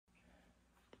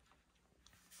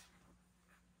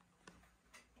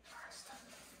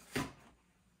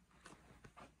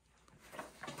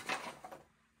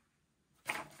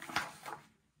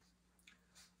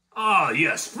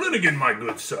Yes, Finnigan, my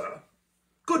good sir.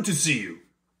 Good to see you.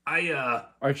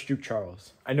 Archduke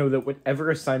Charles, I know that whatever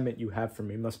assignment you have for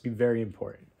me must be very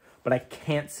important, but I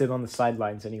can't sit on the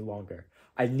sidelines any longer.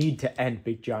 I need to end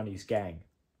Big Johnny's gang.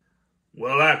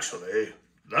 Well, actually,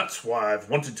 that's why I've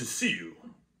wanted to see you.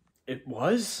 It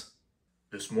was?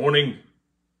 This morning,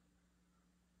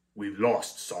 we've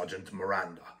lost Sergeant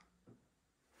Miranda.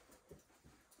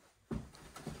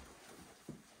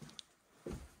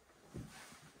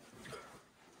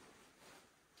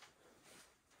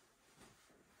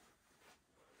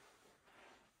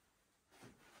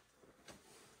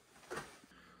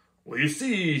 Well, you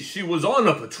see, she was on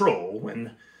a patrol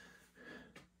when...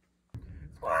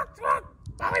 Squawk, squawk!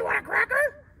 Molly want a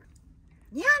cracker?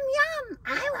 Yum, yum!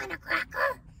 I want a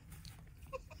cracker!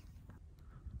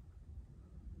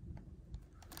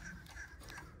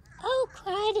 Oh,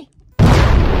 crud!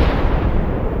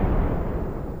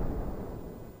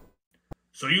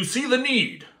 So you see the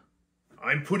need.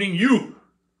 I'm putting you,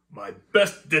 my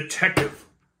best detective,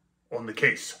 on the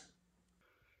case.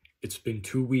 It's been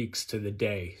 2 weeks to the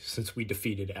day since we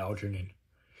defeated Algernon.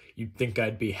 You'd think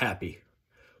I'd be happy,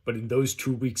 but in those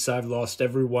 2 weeks I've lost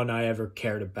everyone I ever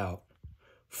cared about.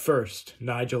 First,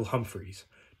 Nigel Humphreys,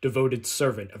 devoted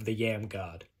servant of the Yam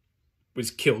God, was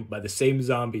killed by the same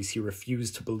zombies he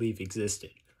refused to believe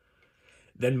existed.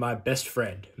 Then my best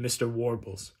friend, Mr.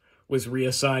 Warbles, was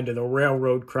reassigned to the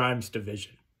Railroad Crimes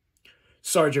Division.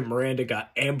 Sergeant Miranda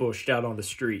got ambushed out on the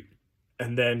street,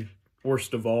 and then,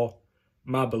 worst of all,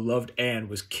 my beloved Anne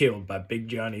was killed by Big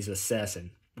Johnny's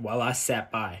assassin, while I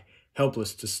sat by,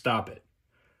 helpless to stop it.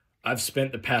 I've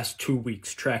spent the past 2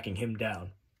 weeks tracking him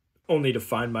down, only to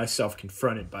find myself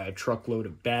confronted by a truckload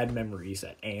of bad memories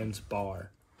at Anne's bar.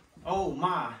 Oh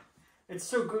my, it's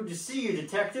so good to see you,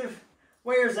 Detective.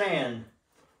 Where's Anne?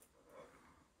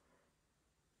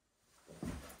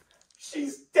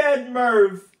 She's dead,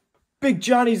 Merv! Big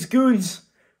Johnny's goons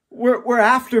were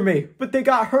after me, but they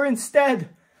got her instead.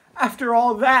 After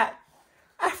all that,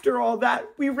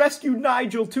 we rescued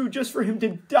Nigel too, just for him to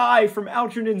die from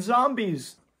Algernon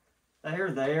zombies. They're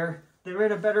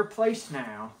in a better place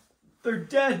now. They're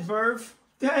dead, Merv.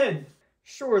 Dead.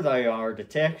 Sure they are,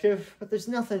 Detective, but there's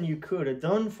nothing you could have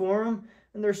done for them,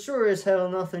 and there's sure as hell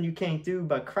nothing you can't do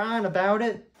by crying about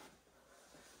it.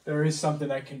 There is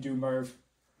something I can do, Merv.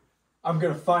 I'm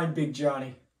gonna find Big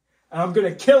Johnny, and I'm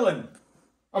gonna kill him.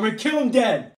 I'm gonna kill him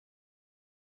dead.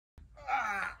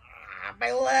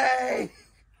 My leg!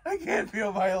 I can't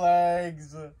feel my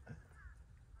legs.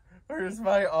 Where's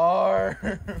my arm?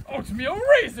 Oatmeal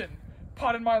raisin!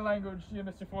 Pardon my language, dear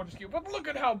Mr. Fortescue, but look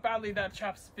at how badly that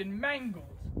chap's been mangled.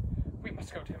 We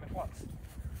must go to him at once.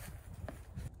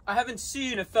 I haven't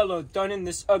seen a fellow done in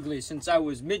this ugly since I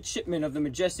was midshipman of the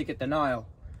Majestic at the Nile.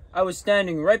 I was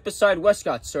standing right beside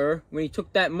Westcott, sir, when he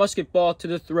took that musket ball to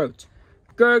the throat.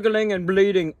 Gurgling and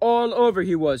bleeding all over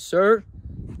he was, sir.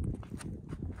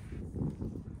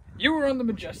 You were on the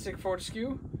Majestic,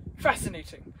 Fortescue?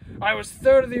 Fascinating. I was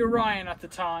third of the Orion at the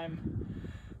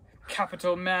time.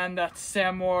 Capital man, that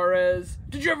Sam Juarez.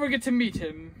 Did you ever get to meet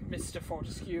him, Mr.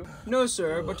 Fortescue? No,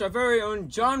 sir, but our very own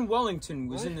John Wellington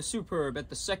was in the Superb at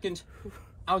the 2nd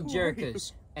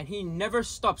Algericas, and he never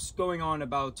stops going on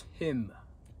about him.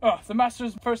 Oh, the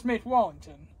Master's first mate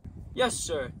Wellington. Yes,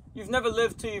 sir. You've never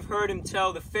lived till you've heard him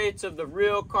tell the fates of the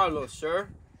real Carlos, sir.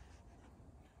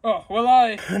 Oh,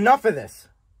 well Enough of this.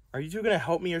 Are you two gonna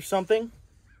help me or something?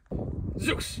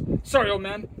 Zeus! Sorry, old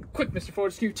man. Quick, Mr.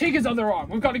 Fortescue, take his other arm.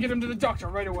 We've got to get him to the doctor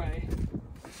right away.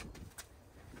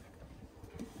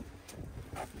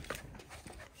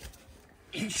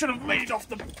 He should have laid off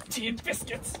the tea and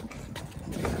biscuits.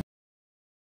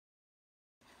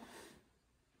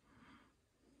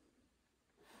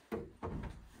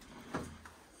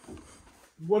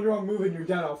 Wonder I'm moving your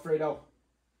dead, Alfredo.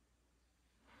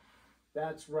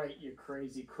 That's right, you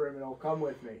crazy criminal. Come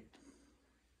with me.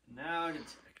 Now,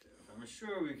 Detective, I'm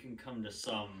sure we can come to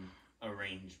some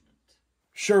arrangement.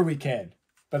 Sure we can.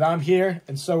 But I'm here,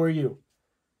 and so are you.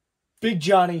 Big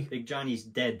Johnny. Big Johnny's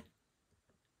dead.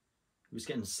 He was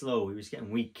getting slow. He was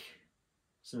getting weak.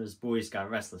 Some of his boys got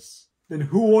restless. Then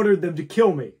who ordered them to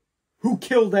kill me? Who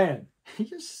killed Anne?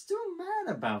 You're still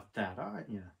mad about that, aren't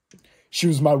you? She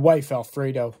was my wife,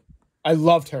 Alfredo. I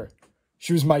loved her.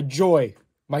 She was my joy,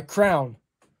 my crown.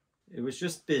 It was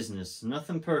just business,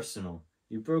 nothing personal.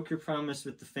 You broke your promise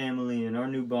with the family, and our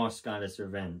new boss got his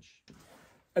revenge.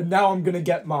 And now I'm gonna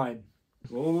get mine.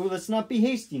 Well, let's not be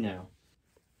hasty now.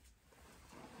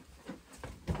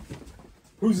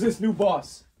 Who's this new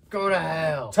boss? Go to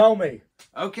hell. Tell me.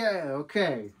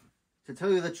 Okay. To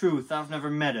tell you the truth, I've never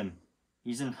met him.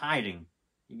 He's in hiding.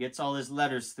 He gets all his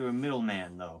letters through a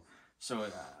middleman, though. So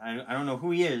I don't know who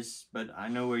he is, but I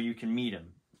know where you can meet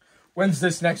him. When's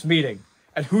this next meeting?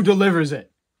 And who delivers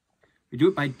it? We do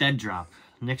it by dead drop.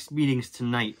 Next meeting's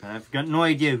tonight, but I've got no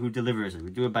idea who delivers it. We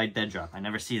do it by dead drop. I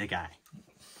never see the guy.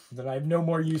 Then I have no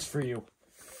more use for you.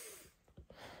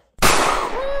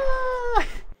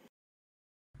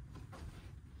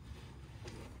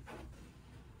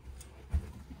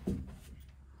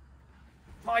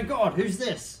 My God, who's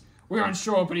this? We're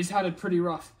unsure, but he's had it pretty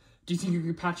rough. Do you think you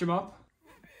could patch him up?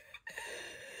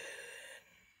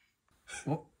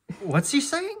 What's he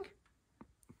saying?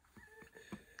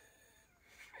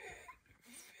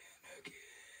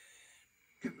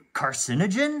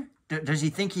 Carcinogen? Does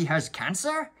he think he has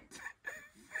cancer?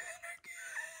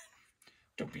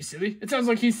 Don't be silly. It sounds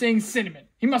like he's saying cinnamon.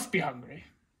 He must be hungry.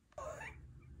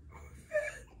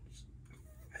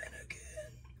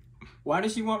 Why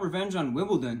does he want revenge on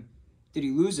Wimbledon? Did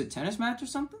he lose a tennis match or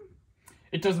something?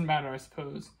 It doesn't matter, I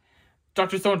suppose.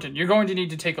 Dr. Thornton, you're going to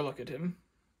need to take a look at him.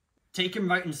 Take him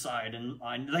right inside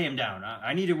and lay him down.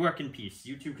 I need to work in peace.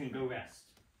 You two can go rest.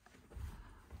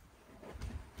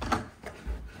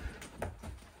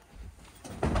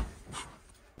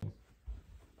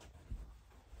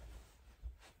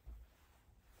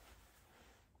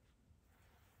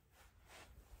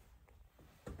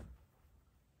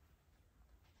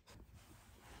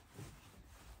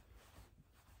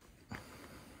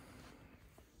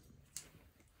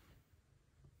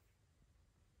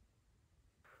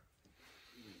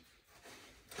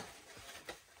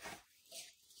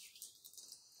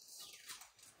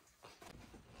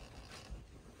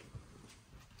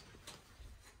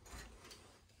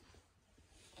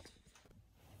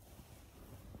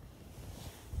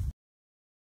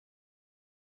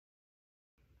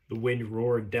 The wind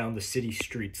roared down the city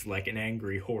streets like an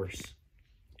angry horse.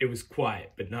 It was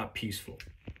quiet, but not peaceful.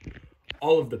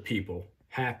 All of the people,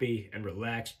 happy and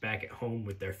relaxed back at home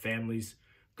with their families,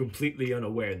 completely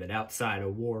unaware that outside a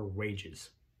war rages.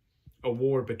 A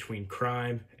war between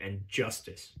crime and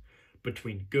justice,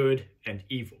 between good and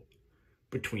evil,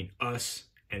 between us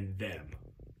and them.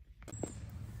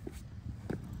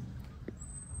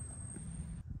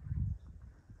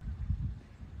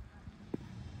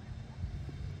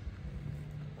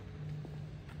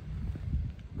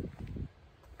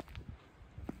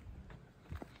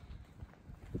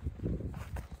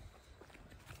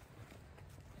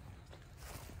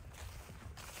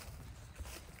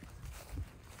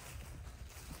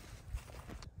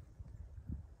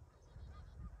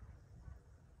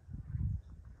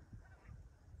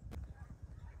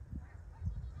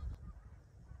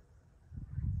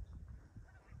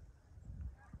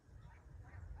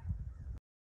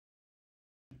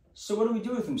 So what do we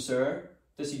do with him, sir?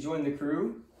 Does he join the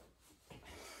crew?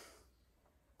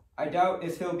 I doubt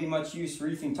if he'll be much use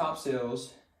reefing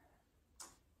topsails.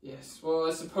 Yes, well,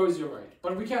 I suppose you're right.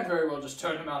 But we can't very well just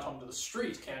turn him out onto the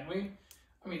street, can we?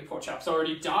 I mean, the poor chap's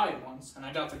already died once, and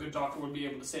I doubt the good doctor would be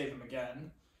able to save him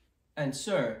again. And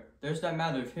sir, there's that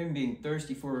matter of him being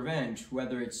thirsty for revenge,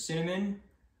 whether it's cinnamon,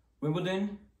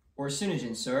 Wimbledon, or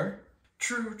Finnigan, sir.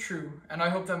 True, true, and I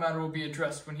hope that matter will be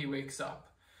addressed when he wakes up.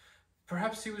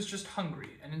 Perhaps he was just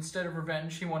hungry, and instead of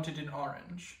revenge, he wanted an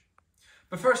orange.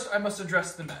 But first, I must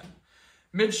address the men.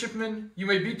 Midshipmen, you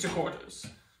may beat to quarters.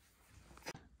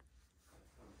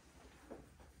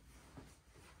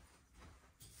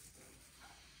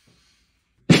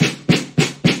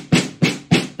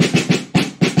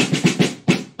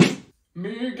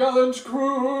 Me gallant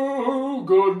crew,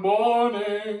 good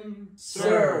morning.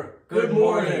 Sir, good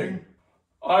morning.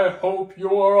 I hope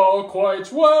you are all quite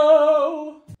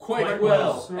well. Quite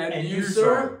well. And you,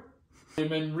 sir?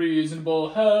 I'm in reasonable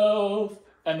health,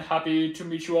 and happy to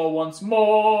meet you all once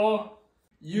more.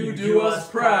 You do us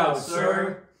proud,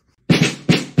 sir.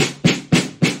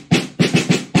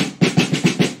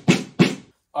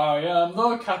 I am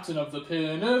the captain of the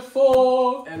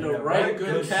Pinafore. And a right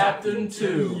good captain,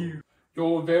 too.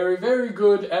 You're very, very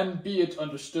good, and be it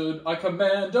understood, I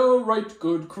command a right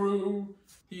good crew.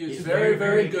 He is very,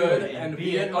 very good, and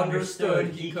be it understood,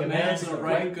 he commands a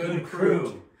right good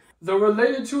crew. Though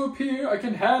related to a peer, I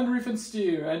can hand reef and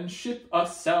steer, and ship a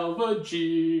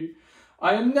salvagee.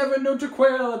 I am never known to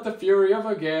quail at the fury of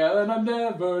a gale, and I'm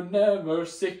never, never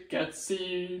sick at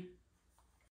sea.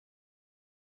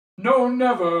 No,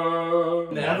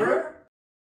 never. Never?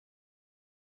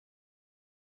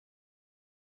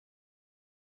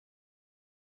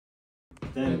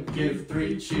 Then give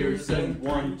 3 cheers and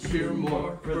 1 cheer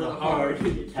more for the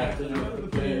hardy captain of the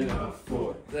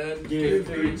Pinafore. Then Give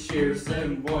 3 cheers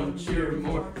and 1 cheer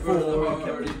more for the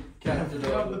hardy captain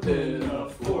of the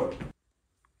Pinafore.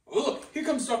 Oh, look, here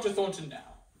comes Dr. Thornton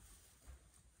now.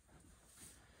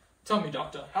 Tell me,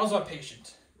 Doctor, how's our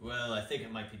patient? Well, I think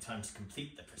it might be time to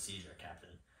complete the procedure, Captain.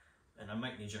 And I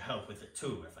might need your help with it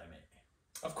too, if I may.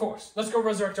 Of course. Let's go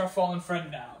resurrect our fallen friend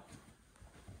now.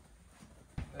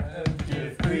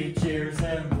 Give 3 cheers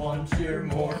and 1 cheer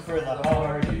more for the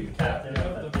hardy captain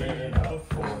of the Pin of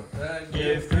 4.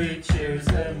 Give 3 cheers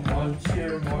and 1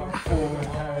 cheer more for the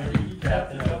hardy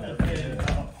captain of the Pin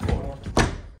of 4.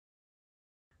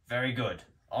 Very good.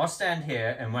 I'll stand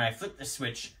here, and when I flip the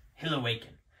switch, he'll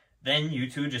awaken. Then you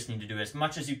two just need to do as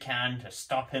much as you can to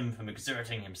stop him from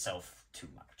exerting himself too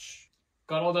much.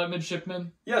 Got all that,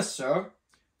 midshipman? Yes, sir.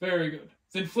 Very good.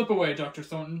 Then flip away, Dr.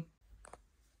 Thornton.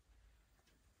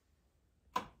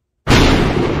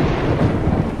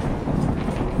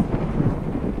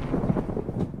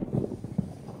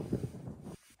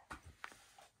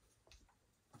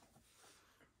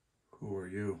 Who are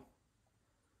you?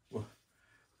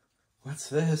 What's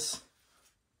this?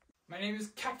 My name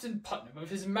is Captain Putnam of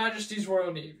His Majesty's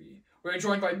Royal Navy. We are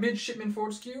joined by Midshipman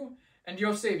Fortescue and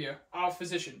your savior, our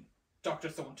physician, Dr.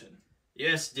 Thornton.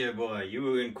 Yes, dear boy, you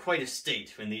were in quite a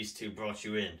state when these two brought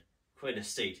you in. Quite a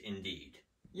state indeed.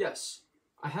 Yes.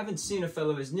 I haven't seen a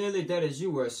fellow as nearly dead as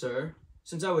you were, sir,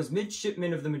 since I was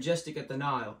midshipman of the Majestic at the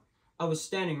Nile. I was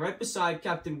standing right beside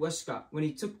Captain Westcott when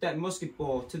he took that musket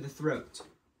ball to the throat.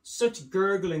 Such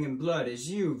gurgling and blood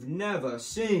as you've never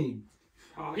seen.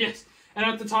 Oh, yes. And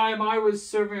at the time, I was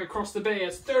serving across the bay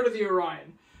as third of the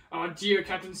Orion. Our dear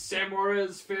Captain Sam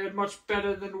Juarez fared much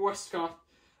better than Westcott,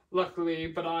 luckily,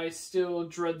 but I still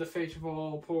dread the fate of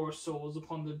all poor souls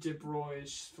upon the Dip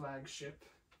Roy's flagship.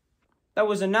 That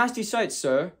was a nasty sight,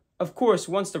 sir. Of course,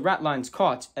 once the ratlines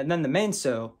caught, and then the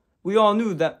mainsail, we all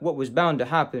knew that what was bound to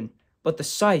happen. But the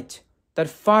sight, that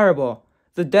fireball,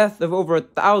 the death of over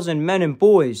 1,000 men and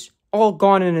boys, all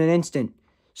gone in an instant.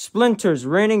 Splinters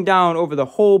raining down over the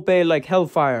whole bay like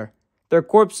hellfire, their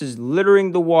corpses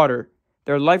littering the water,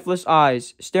 their lifeless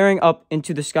eyes staring up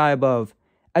into the sky above,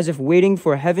 as if waiting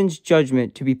for heaven's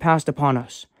judgment to be passed upon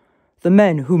us. The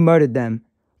men who murdered them,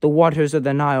 the waters of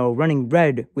the Nile running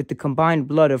red with the combined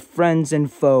blood of friends and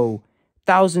foe,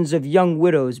 thousands of young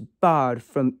widows barred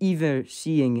from ever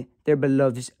seeing their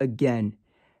beloveds again,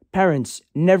 parents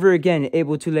never again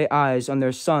able to lay eyes on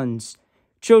their sons,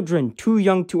 children too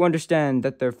young to understand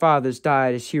that their fathers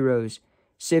died as heroes,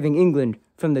 saving England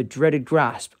from the dreaded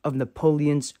grasp of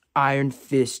Napoleon's iron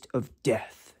fist of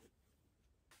death.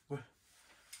 What?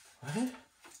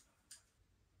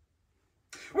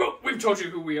 Well, we've told you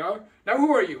who we are. Now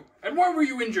who are you? And why were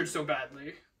you injured so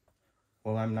badly?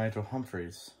 Well, I'm Nigel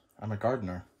Humphreys. I'm a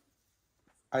gardener.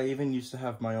 I even used to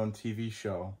have my own TV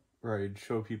show where I'd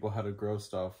show people how to grow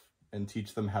stuff and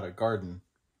teach them how to garden.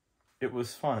 It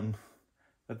was fun.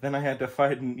 But then I had to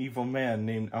fight an evil man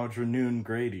named Algernon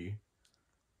Grady.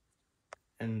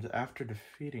 And after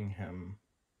defeating him,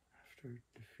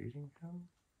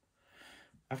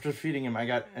 I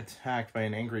got attacked by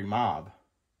an angry mob.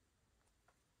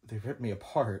 They ripped me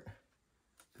apart.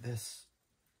 This.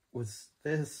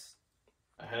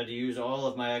 I had to use all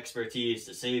of my expertise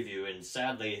to save you, and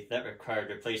sadly, that required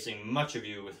replacing much of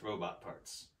you with robot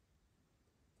parts.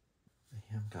 The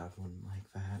Yam God wouldn't like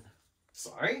that.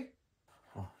 Sorry?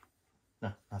 Oh,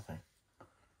 no, nothing.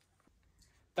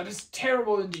 That is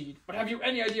terrible indeed. But have you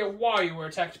any idea why you were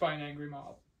attacked by an angry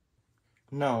mob?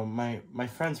 No, my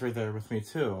friends were there with me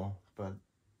too, but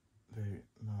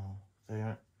they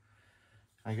aren't.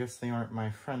 I guess they aren't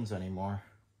my friends anymore.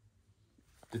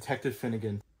 Detective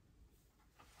Finnigan.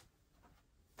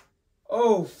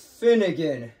 Oh,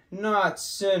 Finnigan, not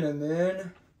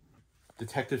Cinnamon.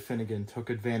 Detective Finnigan took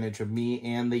advantage of me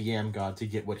and the Yam God to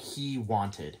get what he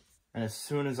wanted. And as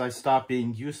soon as I stopped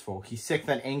being useful, he sicked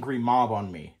that angry mob on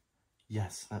me.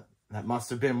 Yes, that must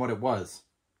have been what it was.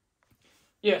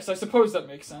 Yes, I suppose that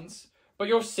makes sense. But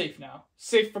you're safe now.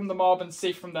 Safe from the mob and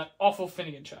safe from that awful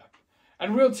Finnigan chap.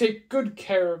 And we'll take good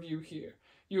care of you here.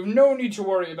 You have no need to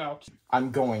worry about...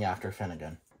 I'm going after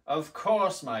Finnigan. Of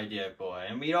course, my dear boy,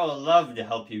 and we'd all love to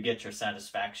help you get your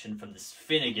satisfaction from this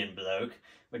Finnigan bloke,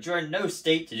 but you're in no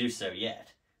state to do so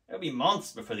yet. It'll be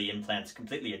months before the implants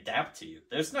completely adapt to you.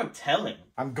 There's no telling.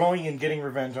 I'm going and getting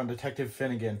revenge on Detective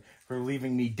Finnigan for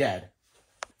leaving me dead.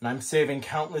 And I'm saving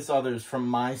countless others from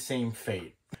my same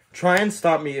fate. Try and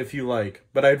stop me if you like,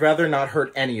 but I'd rather not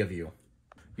hurt any of you.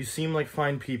 You seem like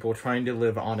fine people trying to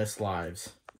live honest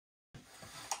lives.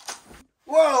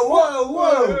 Whoa, whoa,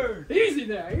 whoa! Easy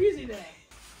there, easy there.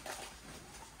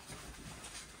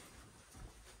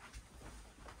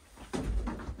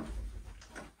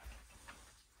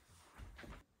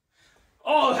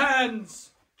 All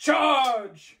hands,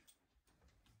 charge!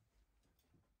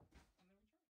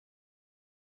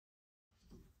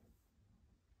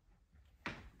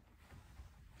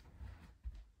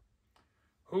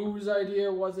 Whose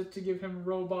idea was it to give him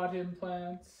robot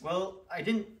implants? Well, I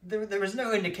didn't. There was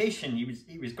no indication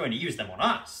he was going to use them on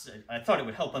us. I thought it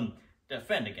would help him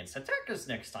defend against attackers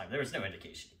next time. There was no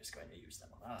indication he was going to use them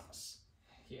on us.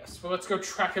 Yes, well, let's go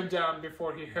track him down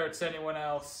before he hurts anyone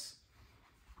else.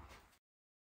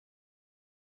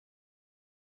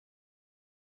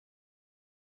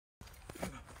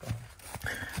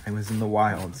 I was in the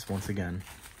wilds once again,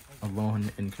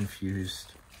 alone and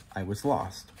confused. I was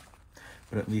lost.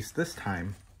 But at least this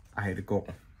time, I had a goal.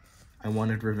 I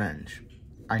wanted revenge.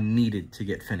 I needed to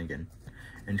get Finnigan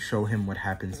and show him what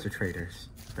happens to traitors.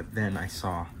 But then I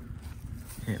saw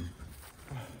him.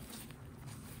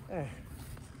 Hey,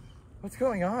 what's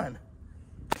going on?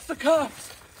 It's the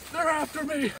cops! They're after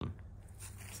me!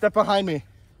 Step behind me.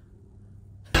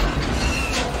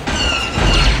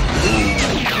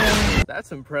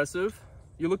 That's impressive.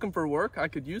 You looking for work? I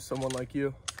could use someone like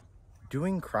you.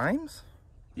 Doing crimes?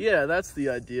 Yeah, that's the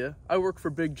idea. I work for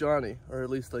Big Johnny, or at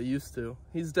least I used to.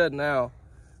 He's dead now,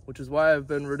 which is why I've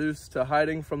been reduced to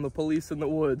hiding from the police in the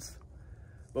woods.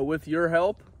 But with your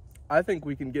help, I think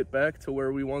we can get back to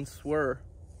where we once were,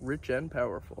 rich and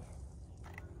powerful.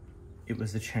 It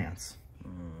was a chance.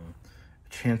 A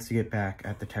chance to get back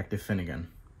at Detective Finnigan,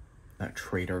 that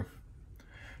traitor.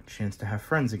 A chance to have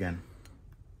friends again.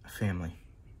 A family.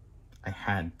 I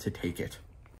had to take it.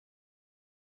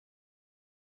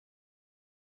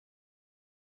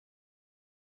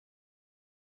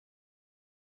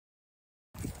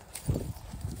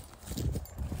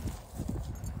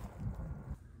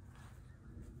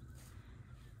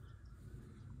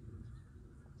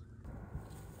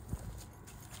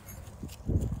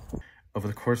 Over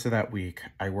the course of that week,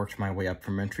 I worked my way up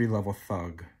from entry-level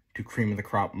thug to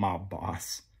cream-of-the-crop mob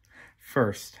boss.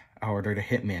 First, I ordered a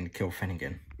hitman to kill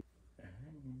Finnigan.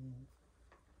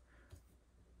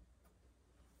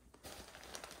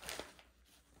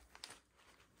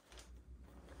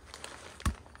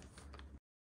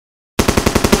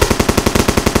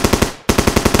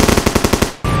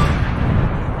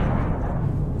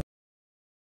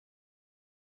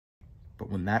 But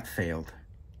when that failed,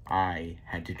 I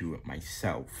had to do it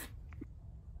myself.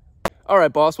 All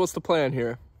right, boss, what's the plan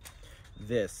here?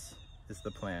 This is the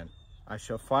plan. I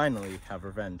shall finally have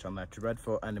revenge on that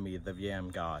dreadful enemy of the Yam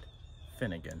God,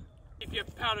 Finnigan. Keep your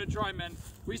powder dry, men.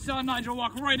 We saw Nigel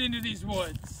walk right into these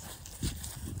woods.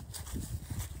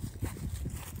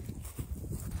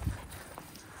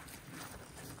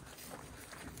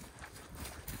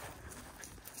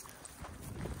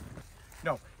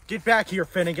 No, get back here,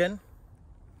 Finnigan.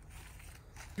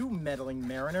 You meddling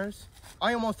mariners.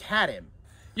 I almost had him.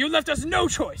 You left us no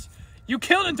choice. You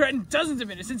killed and threatened dozens of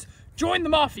innocents, joined the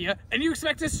mafia, and you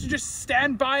expect us to just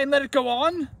stand by and let it go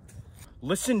on?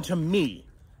 Listen to me.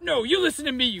 No, you listen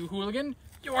to me, you hooligan.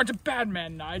 You aren't a bad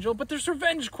man, Nigel, but this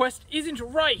revenge quest isn't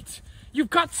right. You've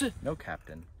got to... No,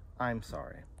 Captain. I'm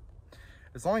sorry.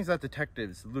 As long as that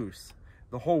detective's loose,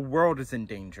 the whole world is in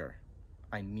danger.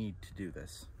 I need to do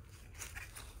this.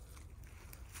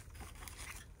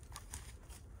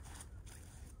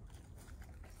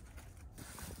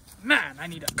 Man, I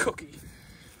need a cookie.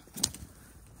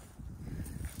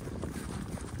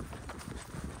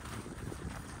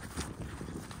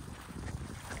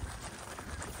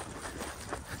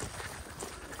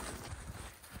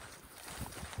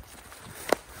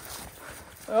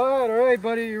 All right,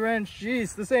 buddy, wrench.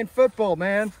 Jeez, this ain't football,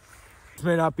 man. This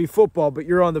may not be football, but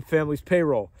you're on the family's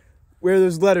payroll. Where are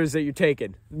those letters that you're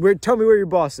taking? Tell me where your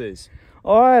boss is.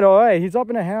 All right. He's up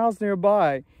in a house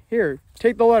nearby. Here,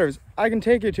 take the letters. I can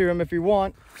take you to him if you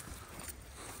want.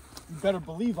 You better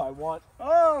believe I want.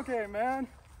 Oh, okay, man.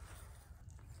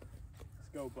 Let's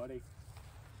go, buddy.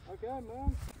 Okay,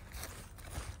 man.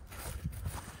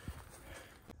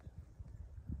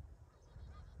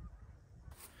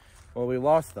 Well, we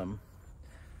lost them.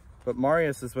 But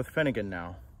Marius is with Finnigan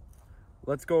now.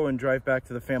 Let's go and drive back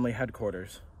to the family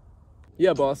headquarters.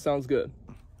 Yeah, boss, sounds good.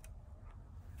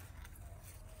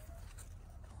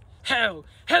 Hell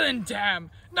and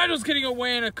damn! Nigel's getting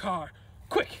away in a car.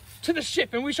 Quick, to the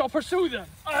ship and we shall pursue them.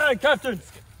 Aye, Captain.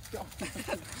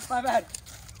 My bad.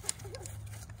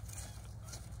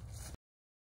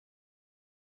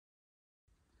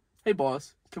 Hey,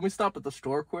 boss, can we stop at the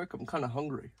store quick? I'm kind of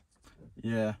hungry.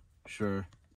 Yeah, sure.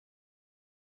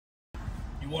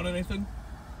 You want anything?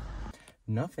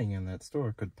 Nothing in that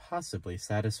store could possibly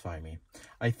satisfy me.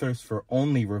 I thirst for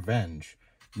only revenge,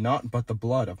 not but the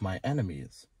blood of my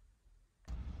enemies.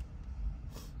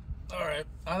 All right,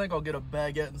 I think I'll get a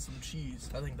baguette and some cheese.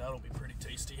 I think that'll be pretty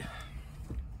tasty.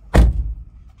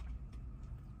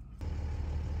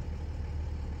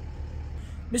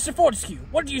 Mr. Fortescue,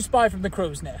 what do you spy from the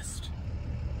crow's nest?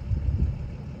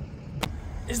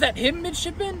 Is that him,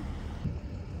 midshipman?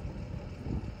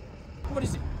 What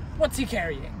is he? What's he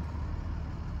carrying?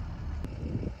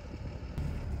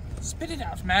 Spit it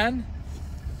out, man.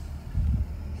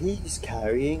 He's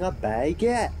carrying a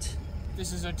baguette.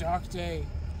 This is a dark day.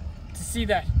 To see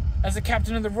that, as a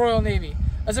captain of the Royal Navy,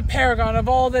 as a paragon of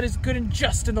all that is good and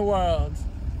just in the world.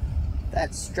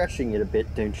 That's stretching it a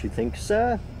bit, don't you think,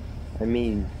 sir? I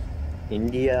mean,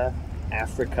 India,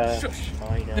 Africa, Shush.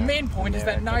 China... The main point is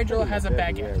that Nigel has a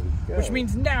baguette, go. which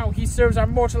means now he serves our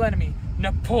mortal enemy,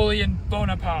 Napoleon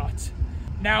Bonaparte.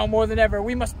 Now more than ever,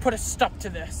 we must put a stop to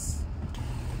this.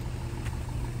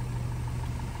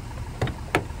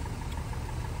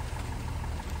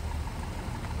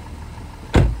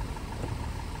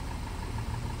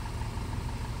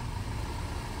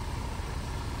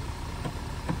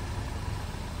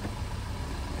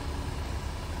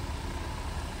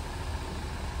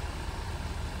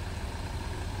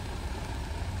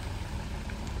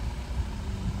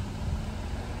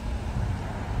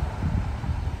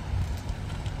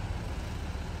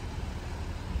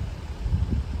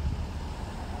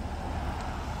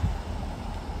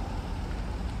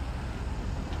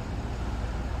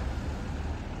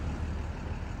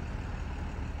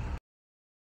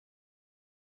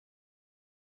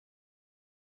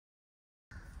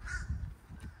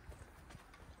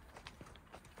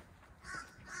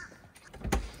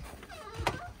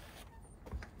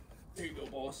 There you go,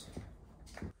 boss.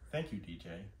 Thank you, DJ.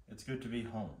 It's good to be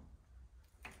home.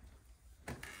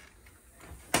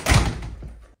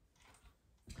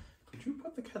 Could you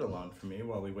put the kettle on for me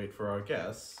while we wait for our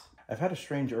guests? I've had a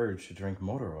strange urge to drink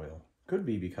motor oil. Could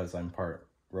be because I'm part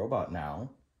robot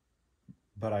now,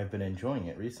 but I've been enjoying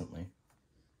it recently.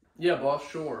 Yeah, boss,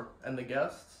 sure. And the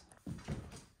guests?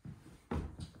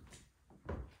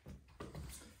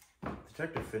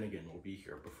 Detective Finnigan will be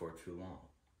here before too long.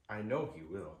 I know he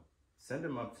will. Send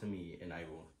him up to me and I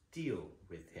will deal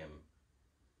with him.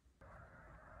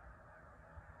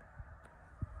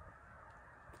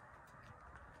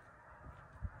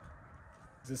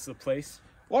 Is this the place?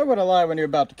 Why would I lie when you're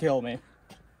about to kill me?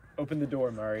 Open the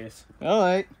door, Marius. All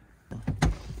right.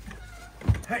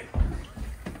 Hey!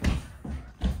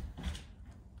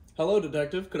 Hello,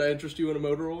 detective. Could I interest you in a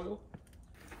motor oil?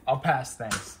 I'll pass,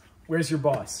 thanks. Where's your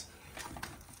boss?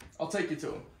 I'll take you to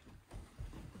him.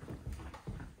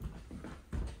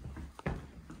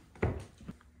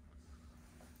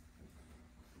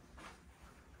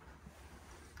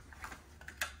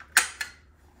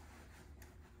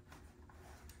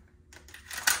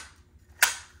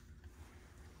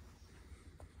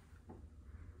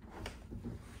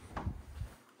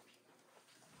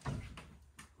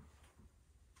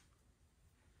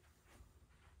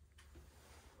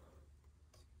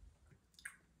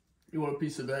 You want a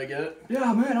piece of baguette?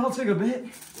 Yeah, man, I'll take a bit. Go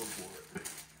for it.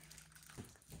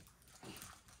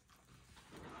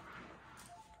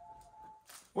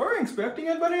 Were we expecting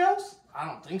anybody else? I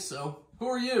don't think so. Who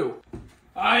are you?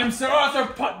 I am Sir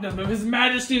Arthur Putnam of His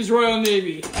Majesty's Royal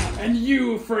Navy, and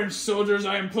you, French soldiers,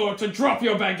 I implore to drop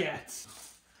your baguettes.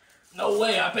 No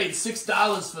way, I paid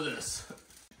 $6 for this.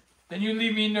 Then you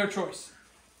leave me no choice.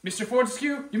 Mr.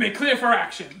 Fortescue, you may clear for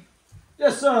action.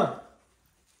 Yes, sir.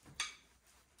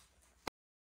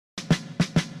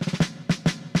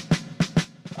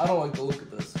 I don't like the look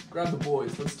of this. Grab the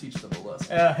boys, let's teach them a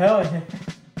lesson. Hell yeah.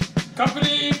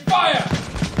 Company, fire!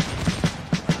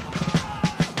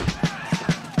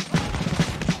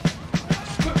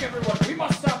 Quick, everyone, we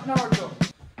must stop Naruto.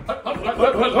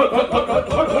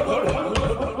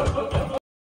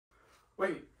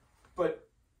 Wait, but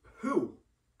who?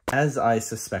 As I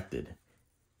suspected,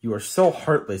 you are so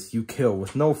heartless you kill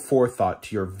with no forethought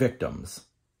to your victims.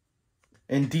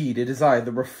 Indeed, it is I,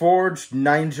 the reforged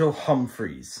Nigel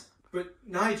Humphreys. But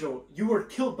Nigel, you were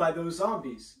killed by those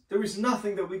zombies. There was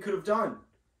nothing that we could have done.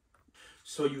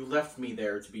 So you left me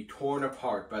there to be torn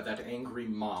apart by that angry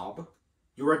mob?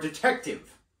 You're a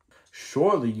detective!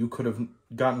 Surely you could have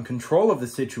gotten control of the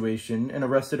situation and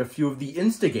arrested a few of the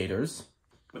instigators.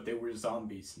 But they were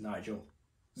zombies, Nigel.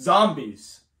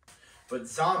 Zombies! But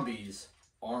zombies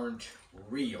aren't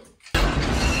real.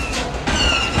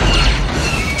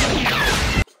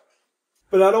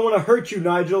 But I don't want to hurt you,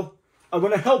 Nigel. I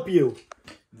want to help you.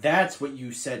 That's what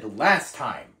you said last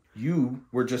time. You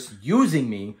were just using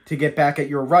me to get back at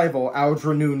your rival,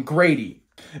 Algernon Grady.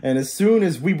 And as soon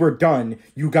as we were done,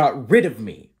 you got rid of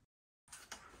me.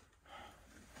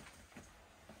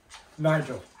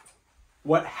 Nigel,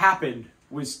 what happened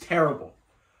was terrible.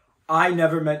 I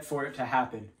never meant for it to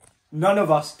happen. None of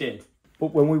us did.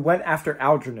 But when we went after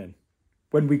Algernon,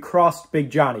 when we crossed Big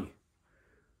Johnny,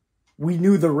 we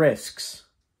knew the risks.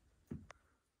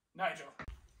 Nigel,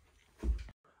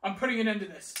 I'm putting an end to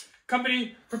this.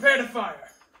 Company, prepare to fire.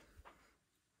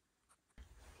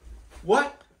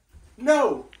 What?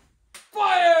 No!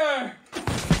 Fire!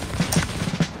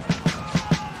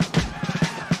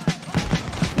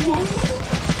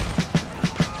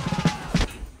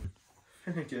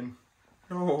 Finnigan.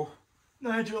 No.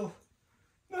 Nigel.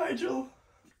 Nigel.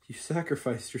 You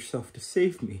sacrificed yourself to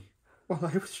save me while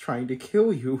I was trying to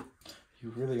kill you.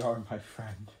 You really are my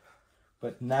friend.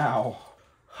 But now...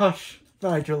 Hush,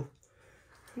 Nigel.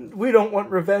 We don't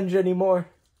want revenge anymore.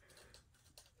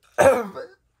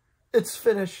 It's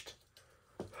finished.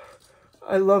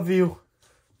 I love you.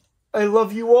 I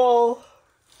love you all.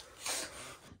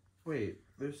 Wait,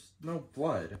 there's no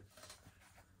blood.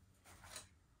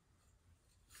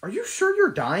 Are you sure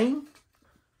you're dying?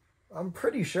 I'm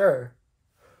pretty sure.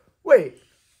 Wait,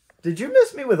 did you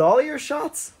miss me with all your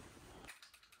shots?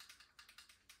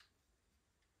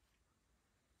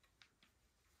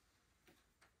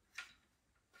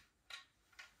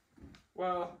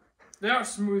 Well, they are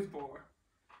smoothbore.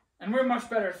 And we're much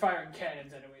better at firing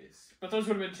cannons anyways. But those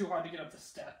would have been too hard to get up the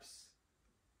steps.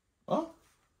 Well,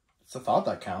 it's a thought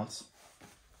that counts.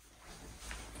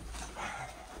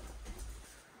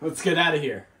 Let's get out of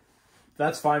here.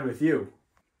 That's fine with you.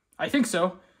 I think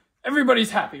so.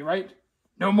 Everybody's happy, right?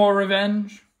 No more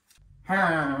revenge?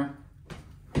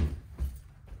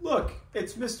 Look,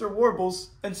 it's Mr. Warbles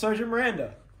and Sergeant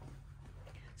Miranda.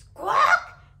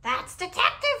 Squawk! That's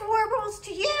Detective Warbles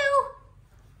to you!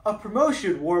 A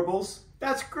promotion, Warbles.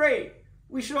 That's great.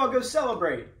 We should all go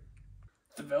celebrate.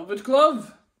 The Velvet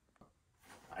Glove?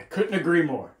 I couldn't agree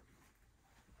more.